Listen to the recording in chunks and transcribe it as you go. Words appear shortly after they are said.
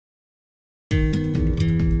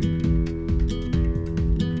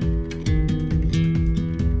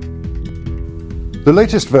The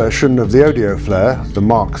latest version of the Odeo Flare, the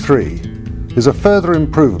Mark III, is a further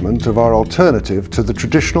improvement of our alternative to the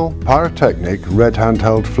traditional pyrotechnic red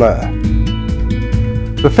handheld flare.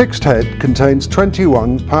 The fixed head contains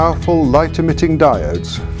 21 powerful light-emitting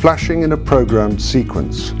diodes flashing in a programmed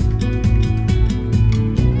sequence.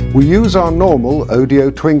 We use our normal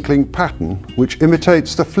Odeo twinkling pattern, which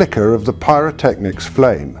imitates the flicker of the pyrotechnic's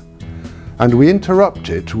flame, and we interrupt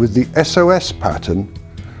it with the SOS pattern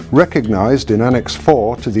recognised in Annex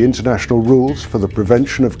 4 to the International Rules for the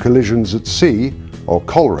Prevention of Collisions at Sea, or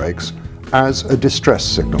COLREGS, as a distress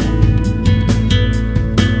signal.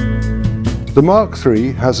 The Mark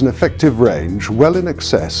III has an effective range well in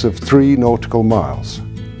excess of 3 nautical miles,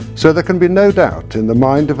 so there can be no doubt in the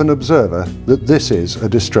mind of an observer that this is a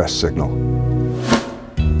distress signal.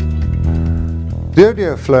 The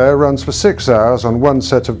Odeo Flare runs for 6 hours on one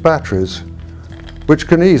set of batteries, which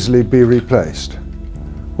can easily be replaced.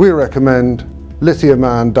 We recommend lithium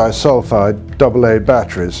iron disulfide AA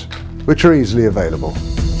batteries, which are easily available.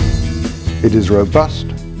 It is robust,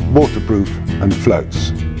 waterproof and floats.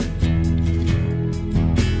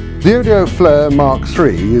 The Odeo Flare Mark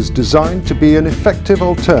III is designed to be an effective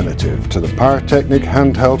alternative to the pyrotechnic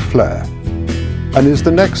handheld flare and is the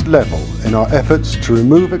next level in our efforts to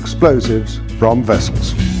remove explosives from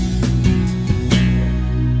vessels.